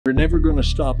We're never going to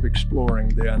stop exploring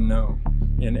the unknown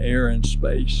in air and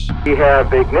space. We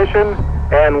have ignition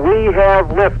and we have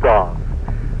liftoff.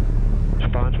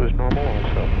 Response was normal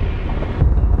also.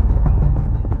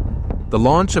 The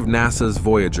launch of NASA's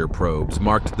Voyager probes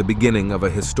marked the beginning of a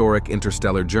historic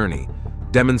interstellar journey,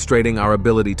 demonstrating our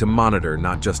ability to monitor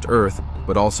not just Earth,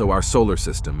 but also our solar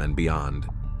system and beyond.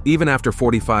 Even after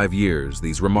 45 years,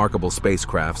 these remarkable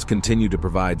spacecrafts continue to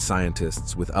provide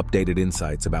scientists with updated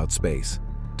insights about space.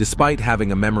 Despite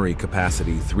having a memory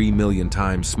capacity 3 million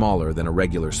times smaller than a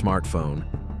regular smartphone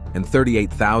and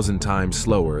 38,000 times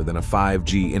slower than a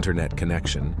 5G internet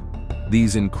connection,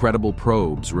 these incredible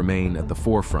probes remain at the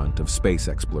forefront of space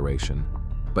exploration.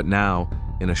 But now,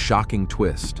 in a shocking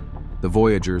twist, the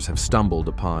Voyagers have stumbled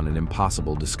upon an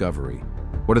impossible discovery.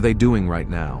 What are they doing right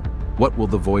now? What will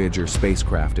the Voyager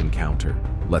spacecraft encounter?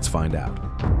 Let's find out.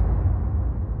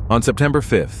 On September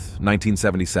 5th,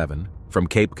 1977, from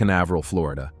Cape Canaveral,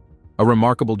 Florida, a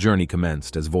remarkable journey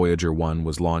commenced as Voyager 1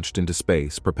 was launched into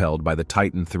space propelled by the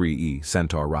Titan IIIe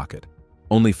Centaur rocket.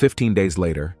 Only 15 days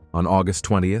later, on August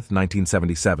 20th,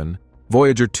 1977,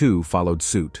 Voyager 2 followed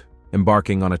suit,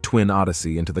 embarking on a twin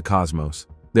odyssey into the cosmos.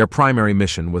 Their primary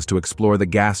mission was to explore the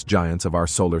gas giants of our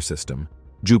solar system,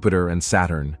 Jupiter and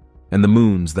Saturn, and the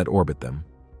moons that orbit them.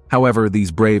 However,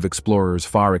 these brave explorers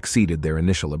far exceeded their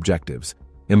initial objectives,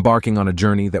 embarking on a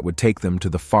journey that would take them to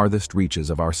the farthest reaches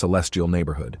of our celestial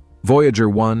neighborhood. Voyager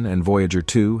 1 and Voyager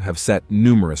 2 have set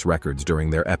numerous records during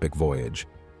their epic voyage.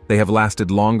 They have lasted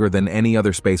longer than any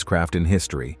other spacecraft in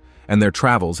history, and their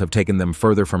travels have taken them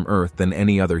further from Earth than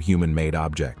any other human-made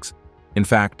objects. In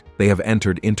fact, they have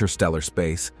entered interstellar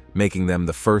space, making them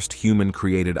the first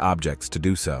human-created objects to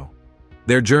do so.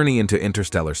 Their journey into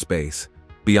interstellar space,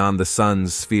 beyond the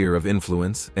Sun's sphere of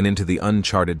influence and into the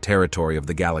uncharted territory of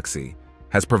the galaxy,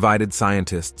 has provided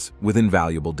scientists with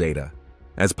invaluable data.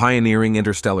 As pioneering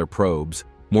interstellar probes,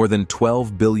 more than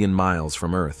 12 billion miles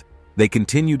from Earth, they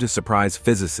continue to surprise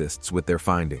physicists with their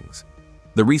findings.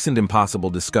 The recent impossible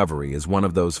discovery is one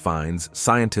of those finds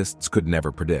scientists could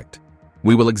never predict.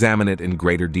 We will examine it in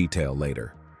greater detail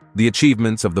later. The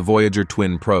achievements of the Voyager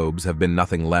twin probes have been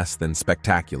nothing less than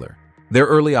spectacular. Their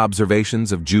early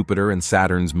observations of Jupiter and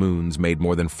Saturn's moons made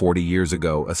more than 40 years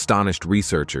ago astonished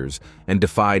researchers and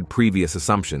defied previous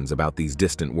assumptions about these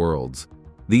distant worlds.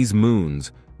 These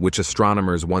moons, which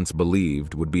astronomers once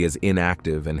believed would be as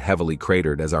inactive and heavily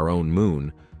cratered as our own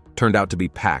moon, turned out to be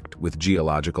packed with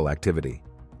geological activity.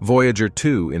 Voyager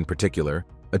 2, in particular,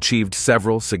 achieved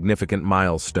several significant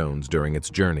milestones during its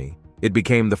journey. It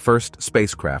became the first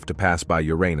spacecraft to pass by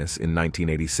Uranus in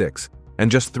 1986, and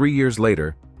just 3 years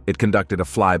later, it conducted a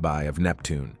flyby of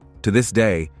Neptune. To this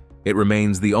day, it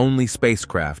remains the only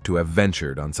spacecraft to have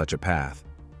ventured on such a path.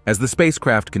 As the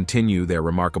spacecraft continue their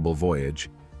remarkable voyage,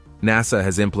 NASA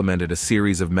has implemented a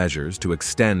series of measures to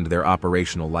extend their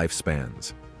operational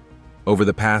lifespans. Over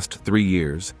the past 3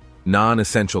 years,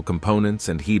 non-essential components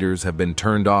and heaters have been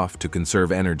turned off to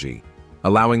conserve energy,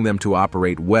 allowing them to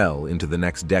operate well into the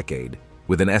next decade,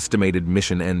 with an estimated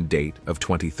mission end date of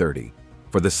 2030.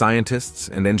 For the scientists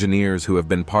and engineers who have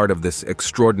been part of this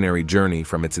extraordinary journey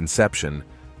from its inception,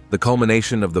 the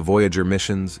culmination of the Voyager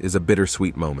missions is a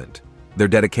bittersweet moment. Their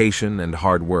dedication and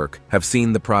hard work have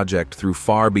seen the project through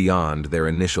far beyond their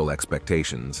initial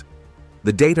expectations.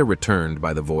 The data returned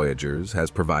by the Voyagers has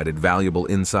provided valuable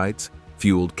insights,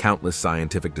 fueled countless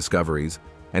scientific discoveries,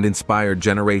 and inspired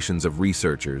generations of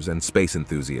researchers and space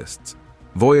enthusiasts.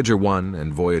 Voyager 1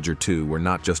 and Voyager 2 were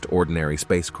not just ordinary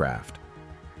spacecraft.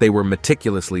 They were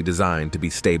meticulously designed to be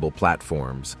stable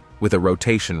platforms, with a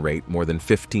rotation rate more than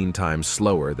 15 times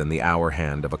slower than the hour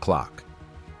hand of a clock.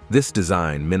 This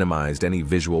design minimized any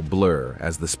visual blur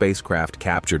as the spacecraft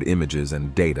captured images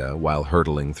and data while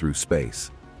hurtling through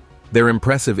space. Their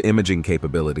impressive imaging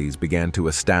capabilities began to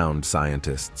astound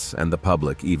scientists and the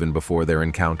public even before their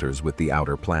encounters with the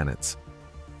outer planets.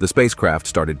 The spacecraft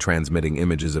started transmitting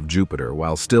images of Jupiter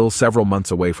while still several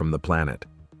months away from the planet.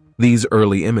 These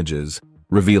early images,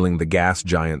 revealing the gas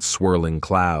giant's swirling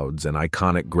clouds and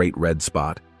iconic Great Red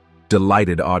Spot,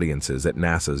 delighted audiences at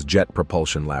NASA's Jet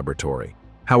Propulsion Laboratory.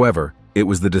 However, it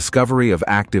was the discovery of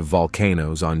active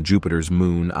volcanoes on Jupiter's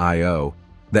moon Io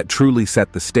that truly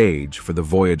set the stage for the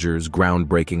Voyager's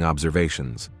groundbreaking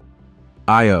observations.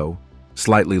 Io,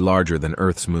 slightly larger than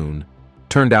Earth's moon,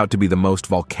 turned out to be the most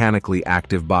volcanically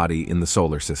active body in the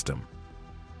solar system.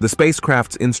 The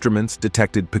spacecraft's instruments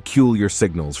detected peculiar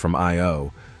signals from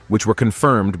Io, which were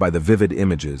confirmed by the vivid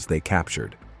images they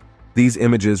captured. These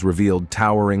images revealed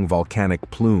towering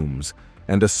volcanic plumes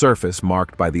and a surface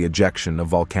marked by the ejection of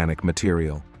volcanic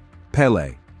material.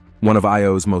 Pele, one of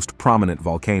Io's most prominent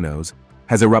volcanoes,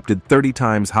 has erupted 30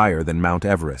 times higher than Mount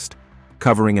Everest,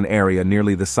 covering an area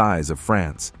nearly the size of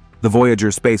France. The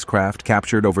Voyager spacecraft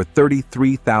captured over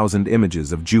 33,000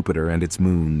 images of Jupiter and its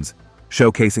moons,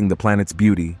 showcasing the planet's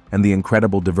beauty and the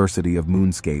incredible diversity of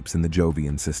moonscapes in the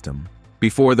Jovian system.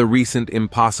 Before the recent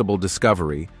impossible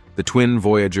discovery, the twin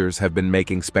Voyagers have been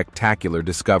making spectacular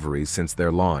discoveries since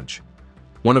their launch.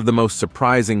 One of the most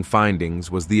surprising findings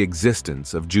was the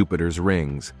existence of Jupiter's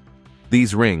rings.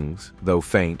 These rings, though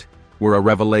faint, were a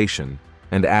revelation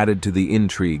and added to the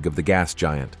intrigue of the gas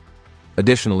giant.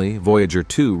 Additionally, Voyager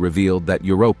 2 revealed that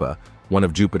Europa, one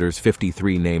of Jupiter's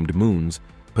 53 named moons,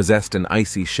 possessed an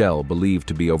icy shell believed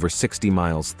to be over 60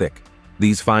 miles thick.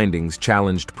 These findings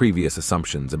challenged previous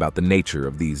assumptions about the nature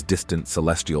of these distant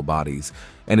celestial bodies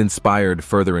and inspired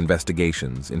further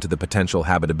investigations into the potential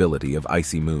habitability of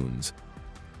icy moons.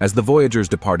 As the Voyagers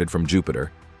departed from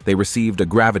Jupiter, they received a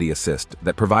gravity assist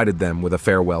that provided them with a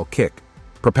farewell kick,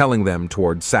 propelling them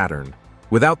toward Saturn.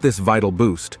 Without this vital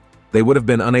boost, they would have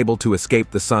been unable to escape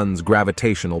the sun's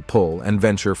gravitational pull and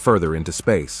venture further into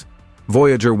space.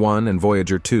 Voyager 1 and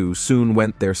Voyager 2 soon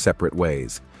went their separate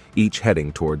ways, each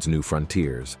heading towards new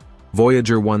frontiers.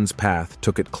 Voyager 1's path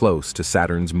took it close to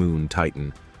Saturn's moon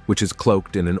Titan, which is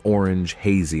cloaked in an orange,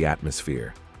 hazy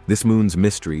atmosphere. This moon's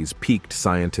mysteries piqued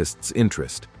scientists'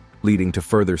 interest, leading to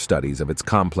further studies of its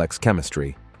complex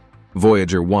chemistry.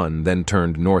 Voyager 1 then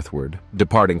turned northward,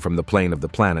 departing from the plane of the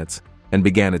planets, and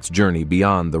began its journey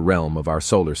beyond the realm of our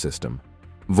solar system.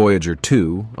 Voyager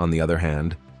 2, on the other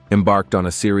hand, embarked on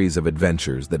a series of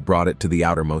adventures that brought it to the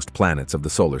outermost planets of the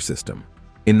solar system.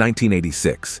 In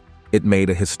 1986, it made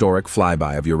a historic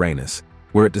flyby of Uranus,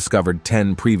 where it discovered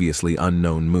 10 previously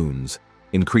unknown moons,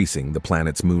 increasing the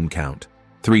planet's moon count.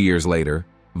 3 years later,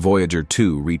 Voyager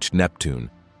 2 reached Neptune,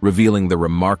 revealing the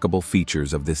remarkable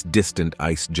features of this distant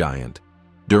ice giant.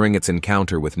 During its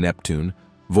encounter with Neptune,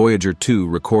 Voyager 2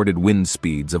 recorded wind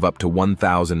speeds of up to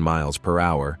 1,000 miles per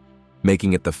hour,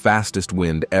 making it the fastest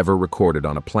wind ever recorded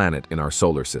on a planet in our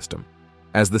solar system.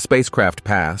 As the spacecraft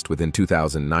passed within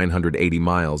 2,980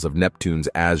 miles of Neptune's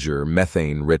azure,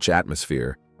 methane-rich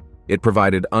atmosphere, it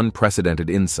provided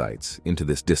unprecedented insights into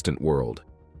this distant world.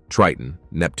 Triton,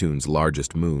 Neptune's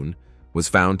largest moon, was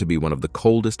found to be one of the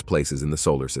coldest places in the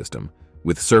solar system,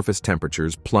 with surface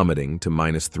temperatures plummeting to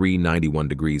 -391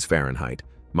 degrees Fahrenheit,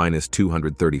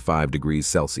 -235 degrees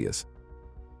Celsius.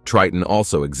 Triton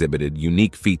also exhibited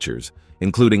unique features,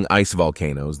 including ice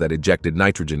volcanoes that ejected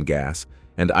nitrogen gas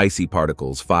and icy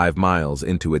particles 5 miles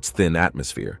into its thin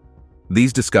atmosphere.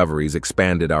 These discoveries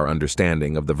expanded our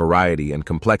understanding of the variety and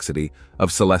complexity of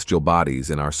celestial bodies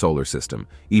in our solar system,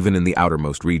 even in the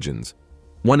outermost regions.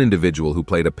 One individual who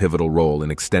played a pivotal role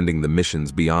in extending the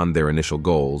missions beyond their initial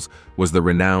goals was the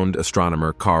renowned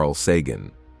astronomer Carl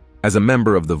Sagan. As a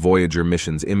member of the Voyager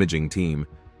mission's imaging team,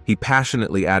 he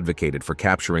passionately advocated for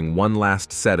capturing one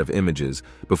last set of images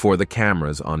before the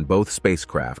cameras on both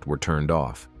spacecraft were turned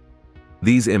off.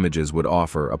 These images would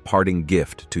offer a parting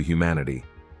gift to humanity,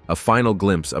 a final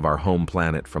glimpse of our home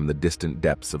planet from the distant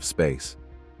depths of space.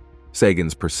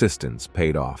 Sagan's persistence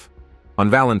paid off. On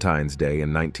Valentine's Day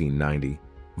in 1990,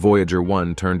 Voyager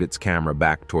 1 turned its camera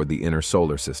back toward the inner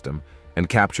solar system and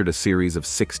captured a series of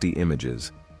 60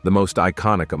 images. The most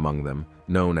iconic among them,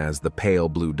 known as the pale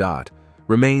blue dot,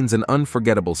 remains an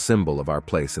unforgettable symbol of our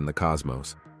place in the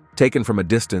cosmos. Taken from a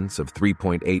distance of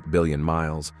 3.8 billion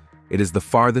miles, it is the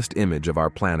farthest image of our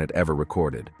planet ever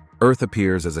recorded. Earth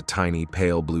appears as a tiny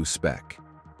pale blue speck,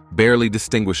 barely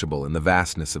distinguishable in the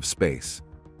vastness of space.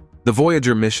 The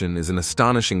Voyager mission is an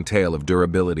astonishing tale of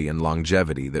durability and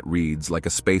longevity that reads like a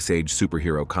space-age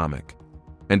superhero comic.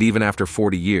 And even after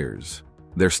 40 years,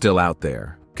 they're still out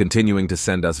there, continuing to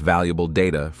send us valuable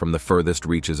data from the furthest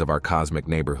reaches of our cosmic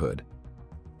neighborhood.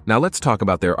 Now let's talk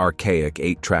about their archaic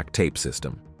 8-track tape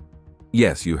system.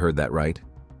 Yes, you heard that right.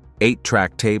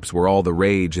 8-track tapes were all the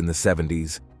rage in the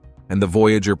 70s, and the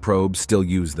Voyager probes still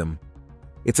use them.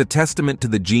 It's a testament to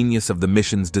the genius of the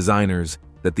mission's designers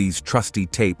that these trusty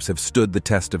tapes have stood the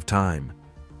test of time.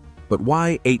 But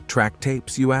why 8-track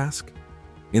tapes, you ask?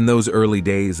 In those early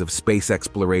days of space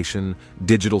exploration,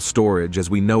 digital storage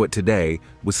as we know it today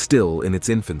was still in its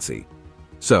infancy.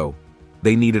 So,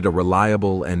 they needed a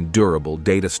reliable and durable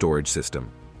data storage system,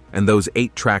 and those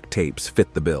 8-track tapes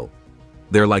fit the bill.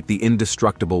 They're like the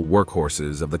indestructible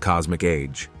workhorses of the cosmic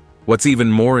age. What's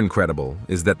even more incredible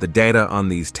is that the data on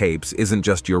these tapes isn't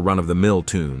just your run-of-the-mill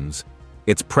tunes.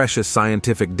 It's precious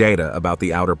scientific data about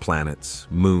the outer planets,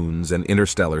 moons, and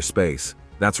interstellar space.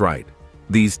 That's right.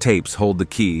 These tapes hold the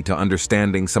key to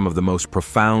understanding some of the most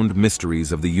profound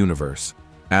mysteries of the universe.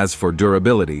 As for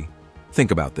durability,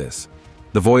 think about this.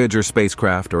 The Voyager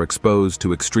spacecraft are exposed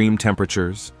to extreme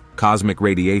temperatures, cosmic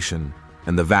radiation,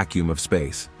 and the vacuum of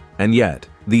space. And yet,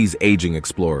 these aging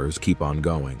explorers keep on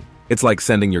going. It's like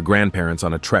sending your grandparents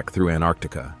on a trek through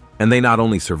Antarctica, and they not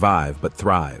only survive but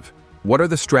thrive. What are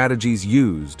the strategies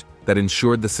used that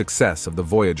ensured the success of the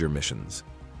Voyager missions?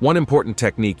 One important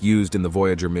technique used in the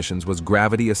Voyager missions was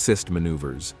gravity assist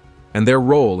maneuvers, and their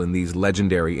role in these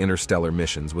legendary interstellar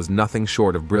missions was nothing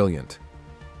short of brilliant.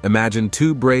 Imagine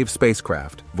two brave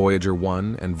spacecraft, Voyager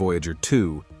 1 and Voyager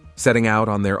 2, setting out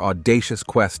on their audacious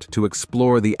quest to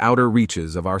explore the outer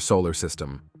reaches of our solar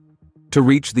system. To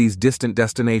reach these distant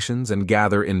destinations and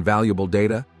gather invaluable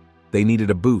data, they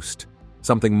needed a boost,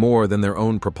 something more than their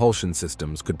own propulsion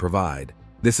systems could provide.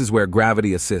 This is where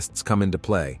gravity assists come into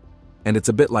play, and it's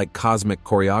a bit like cosmic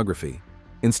choreography.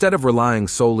 Instead of relying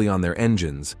solely on their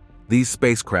engines, these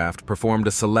spacecraft performed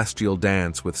a celestial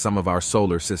dance with some of our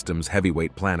solar system's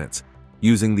heavyweight planets,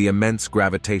 using the immense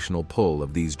gravitational pull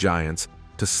of these giants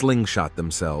to slingshot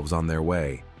themselves on their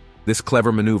way. This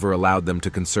clever maneuver allowed them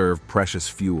to conserve precious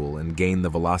fuel and gain the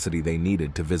velocity they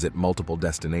needed to visit multiple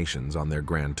destinations on their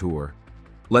grand tour.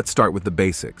 Let's start with the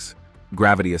basics.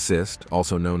 Gravity assist,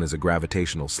 also known as a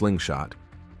gravitational slingshot,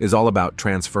 is all about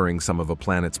transferring some of a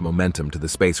planet's momentum to the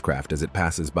spacecraft as it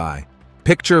passes by.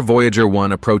 Picture Voyager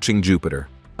 1 approaching Jupiter,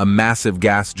 a massive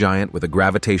gas giant with a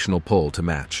gravitational pull to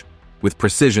match, with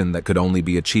precision that could only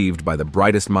be achieved by the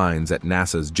brightest minds at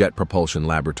NASA's Jet Propulsion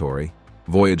Laboratory.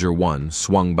 Voyager 1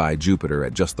 swung by Jupiter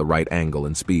at just the right angle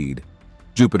and speed.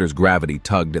 Jupiter's gravity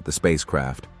tugged at the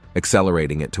spacecraft,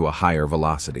 accelerating it to a higher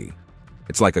velocity.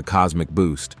 It's like a cosmic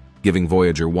boost, giving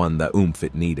Voyager 1 the oomph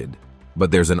it needed.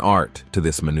 But there's an art to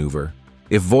this maneuver.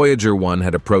 If Voyager 1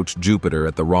 had approached Jupiter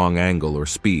at the wrong angle or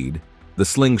speed, the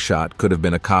slingshot could have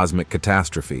been a cosmic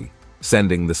catastrophe,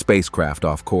 sending the spacecraft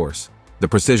off course. The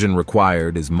precision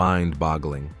required is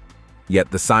mind-boggling.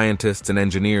 Yet the scientists and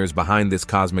engineers behind this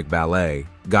cosmic ballet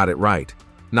got it right,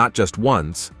 not just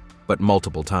once, but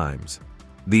multiple times.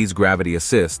 These gravity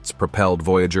assists propelled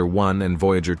Voyager 1 and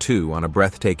Voyager 2 on a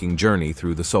breathtaking journey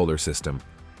through the solar system.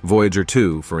 Voyager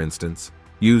 2, for instance,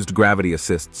 used gravity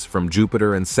assists from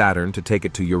Jupiter and Saturn to take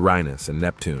it to Uranus and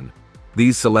Neptune.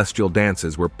 These celestial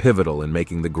dances were pivotal in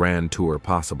making the grand tour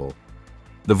possible.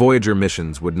 The Voyager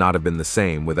missions would not have been the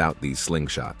same without these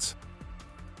slingshots.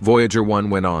 Voyager 1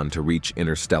 went on to reach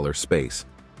interstellar space,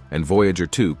 and Voyager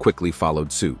 2 quickly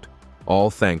followed suit, all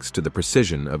thanks to the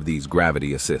precision of these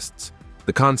gravity assists.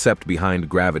 The concept behind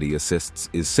gravity assists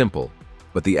is simple,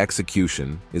 but the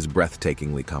execution is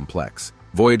breathtakingly complex.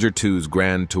 Voyager 2's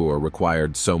grand tour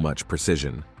required so much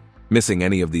precision. Missing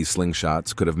any of these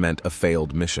slingshots could have meant a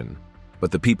failed mission, but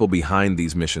the people behind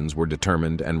these missions were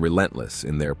determined and relentless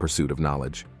in their pursuit of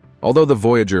knowledge. Although the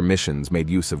Voyager missions made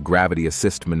use of gravity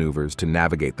assist maneuvers to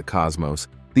navigate the cosmos,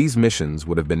 these missions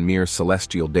would have been mere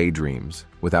celestial daydreams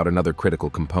without another critical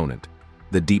component,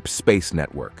 the Deep Space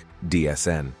Network,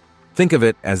 DSN. Think of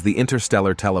it as the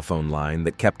interstellar telephone line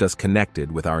that kept us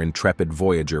connected with our intrepid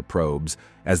Voyager probes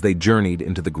as they journeyed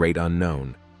into the great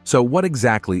unknown. So what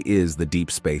exactly is the Deep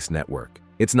Space Network?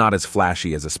 It's not as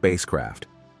flashy as a spacecraft,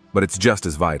 but it's just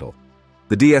as vital.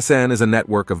 The DSN is a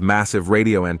network of massive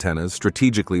radio antennas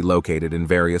strategically located in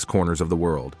various corners of the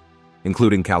world,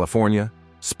 including California,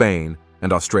 Spain,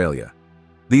 and Australia.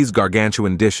 These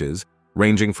gargantuan dishes,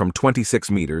 ranging from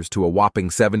 26 meters to a whopping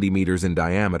 70 meters in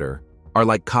diameter, are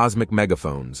like cosmic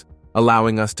megaphones,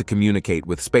 allowing us to communicate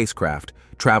with spacecraft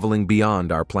traveling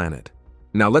beyond our planet.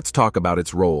 Now let's talk about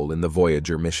its role in the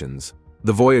Voyager missions.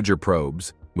 The Voyager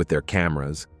probes, with their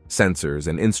cameras, sensors,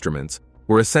 and instruments,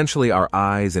 were essentially our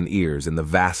eyes and ears in the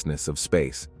vastness of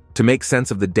space. To make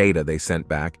sense of the data they sent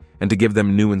back and to give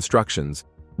them new instructions,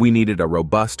 we needed a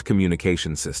robust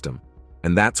communication system,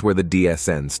 and that's where the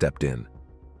DSN stepped in.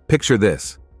 Picture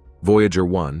this: Voyager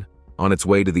 1, on its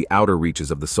way to the outer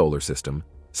reaches of the solar system,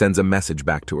 sends a message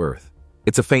back to Earth.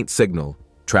 It's a faint signal,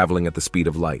 traveling at the speed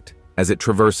of light. As it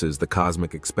traverses the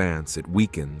cosmic expanse, it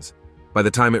weakens. By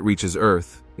the time it reaches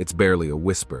Earth, it's barely a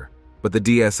whisper. But the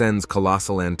DSN's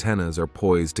colossal antennas are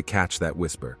poised to catch that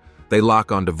whisper. They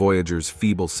lock onto Voyager's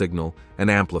feeble signal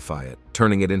and amplify it,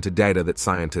 turning it into data that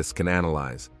scientists can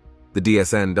analyze. The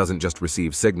DSN doesn't just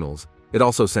receive signals, it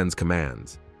also sends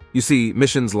commands. You see,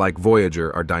 missions like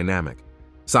Voyager are dynamic.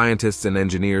 Scientists and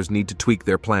engineers need to tweak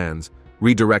their plans,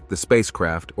 redirect the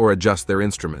spacecraft, or adjust their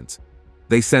instruments.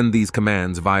 They send these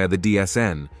commands via the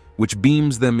DSN, which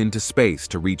beams them into space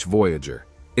to reach Voyager.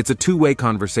 It's a two-way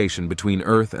conversation between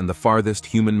Earth and the farthest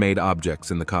human-made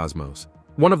objects in the cosmos.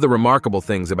 One of the remarkable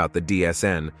things about the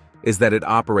DSN is that it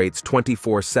operates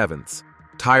 24/7,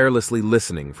 tirelessly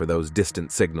listening for those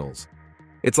distant signals.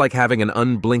 It's like having an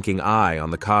unblinking eye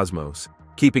on the cosmos,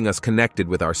 keeping us connected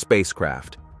with our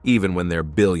spacecraft, even when they're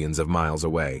billions of miles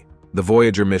away. The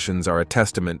Voyager missions are a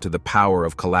testament to the power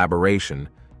of collaboration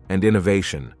and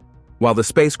innovation. While the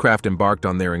spacecraft embarked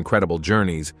on their incredible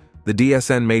journeys, the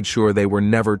DSN made sure they were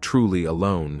never truly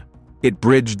alone. It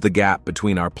bridged the gap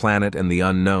between our planet and the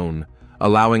unknown,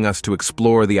 allowing us to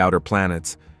explore the outer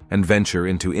planets and venture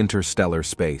into interstellar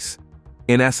space.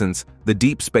 In essence, the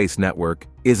Deep Space Network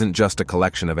isn't just a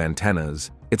collection of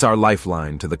antennas, it's our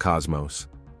lifeline to the cosmos.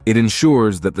 It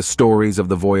ensures that the stories of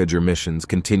the Voyager missions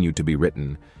continue to be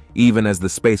written, even as the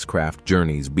spacecraft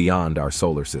journeys beyond our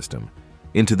solar system,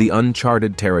 into the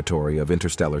uncharted territory of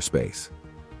interstellar space.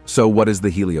 So what is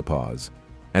the heliopause?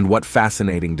 And what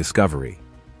fascinating discovery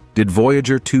did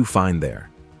Voyager 2 find there?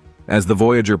 As the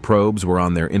Voyager probes were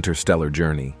on their interstellar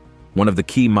journey, one of the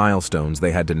key milestones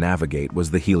they had to navigate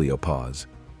was the heliopause.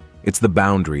 It's the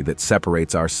boundary that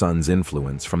separates our sun's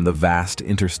influence from the vast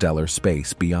interstellar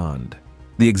space beyond.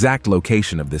 The exact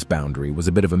location of this boundary was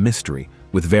a bit of a mystery,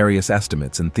 with various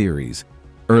estimates and theories.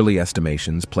 Early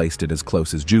estimations placed it as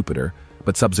close as Jupiter,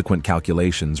 but subsequent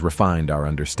calculations refined our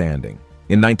understanding.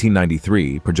 In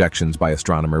 1993, projections by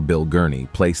astronomer Bill Gurney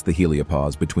placed the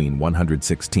heliopause between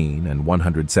 116 and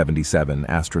 177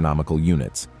 astronomical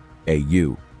units,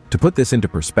 AU. To put this into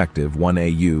perspective, 1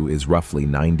 AU is roughly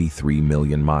 93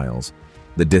 million miles,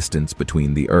 the distance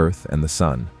between the Earth and the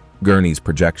Sun. Gurney's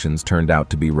projections turned out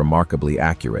to be remarkably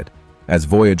accurate, as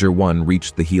Voyager 1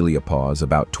 reached the heliopause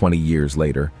about 20 years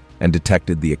later and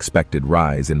detected the expected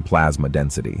rise in plasma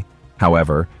density.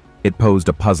 However, it posed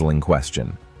a puzzling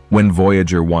question. When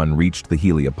Voyager 1 reached the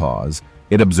heliopause,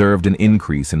 it observed an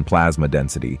increase in plasma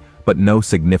density, but no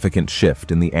significant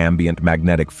shift in the ambient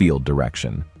magnetic field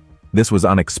direction. This was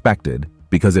unexpected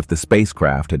because if the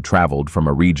spacecraft had traveled from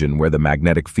a region where the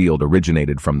magnetic field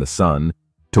originated from the Sun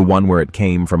to one where it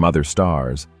came from other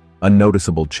stars, a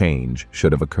noticeable change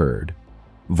should have occurred.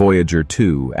 Voyager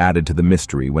 2 added to the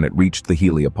mystery when it reached the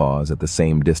heliopause at the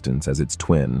same distance as its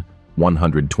twin,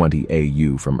 120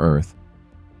 AU from Earth,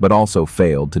 but also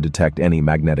failed to detect any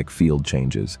magnetic field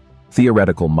changes.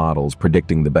 Theoretical models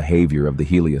predicting the behavior of the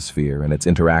heliosphere and its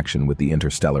interaction with the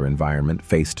interstellar environment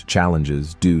faced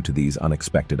challenges due to these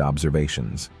unexpected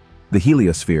observations. The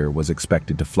heliosphere was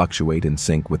expected to fluctuate in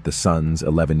sync with the Sun's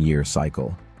 11-year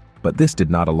cycle, but this did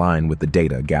not align with the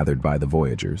data gathered by the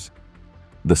Voyagers.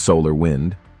 The solar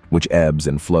wind, which ebbs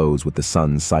and flows with the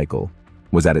Sun's cycle,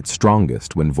 was at its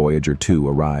strongest when Voyager 2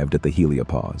 arrived at the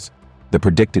heliopause. The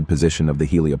predicted position of the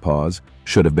heliopause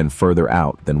should have been further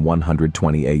out than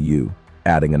 120 AU,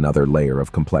 adding another layer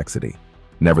of complexity.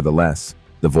 Nevertheless,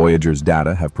 the Voyager's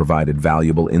data have provided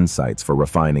valuable insights for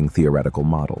refining theoretical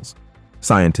models.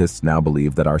 Scientists now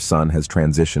believe that our Sun has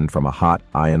transitioned from a hot,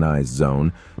 ionized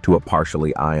zone to a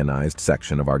partially ionized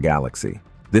section of our galaxy.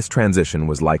 This transition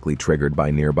was likely triggered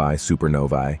by nearby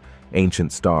supernovae,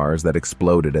 ancient stars that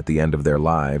exploded at the end of their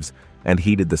lives and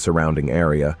heated the surrounding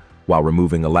area while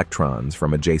removing electrons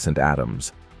from adjacent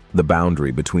atoms. The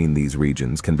boundary between these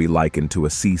regions can be likened to a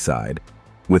seaside,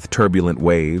 with turbulent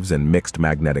waves and mixed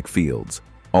magnetic fields.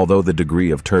 Although the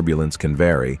degree of turbulence can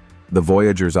vary, the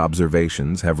Voyager's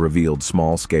observations have revealed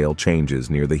small-scale changes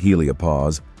near the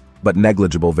heliopause, but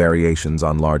negligible variations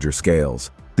on larger scales.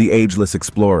 The ageless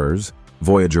explorers,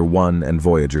 Voyager 1 and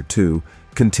Voyager 2,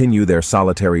 continue their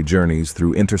solitary journeys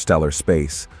through interstellar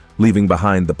space, leaving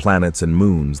behind the planets and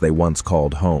moons they once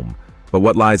called home. But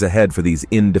what lies ahead for these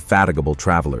indefatigable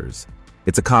travelers?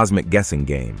 It's a cosmic guessing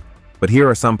game, but here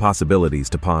are some possibilities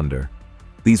to ponder.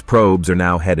 These probes are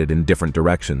now headed in different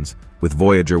directions, with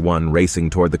Voyager 1 racing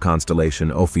toward the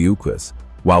constellation Ophiuchus,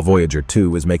 while Voyager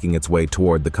 2 is making its way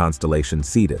toward the constellation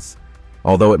Cetus.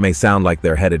 Although it may sound like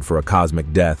they're headed for a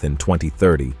cosmic death in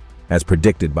 2030, as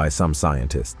predicted by some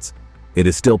scientists, it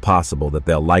is still possible that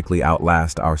they'll likely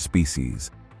outlast our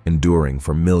species, enduring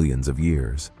for millions of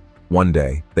years. One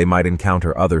day, they might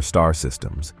encounter other star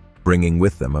systems, bringing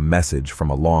with them a message from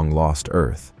a long-lost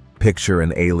Earth. Picture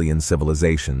an alien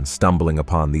civilization stumbling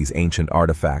upon these ancient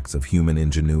artifacts of human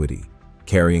ingenuity,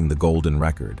 carrying the golden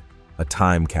record, a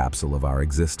time capsule of our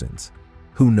existence.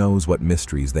 Who knows what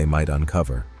mysteries they might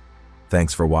uncover?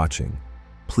 Thanks for watching.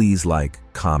 Please like,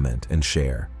 comment, and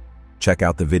share. Check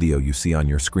out the video you see on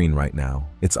your screen right now.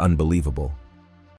 It's unbelievable.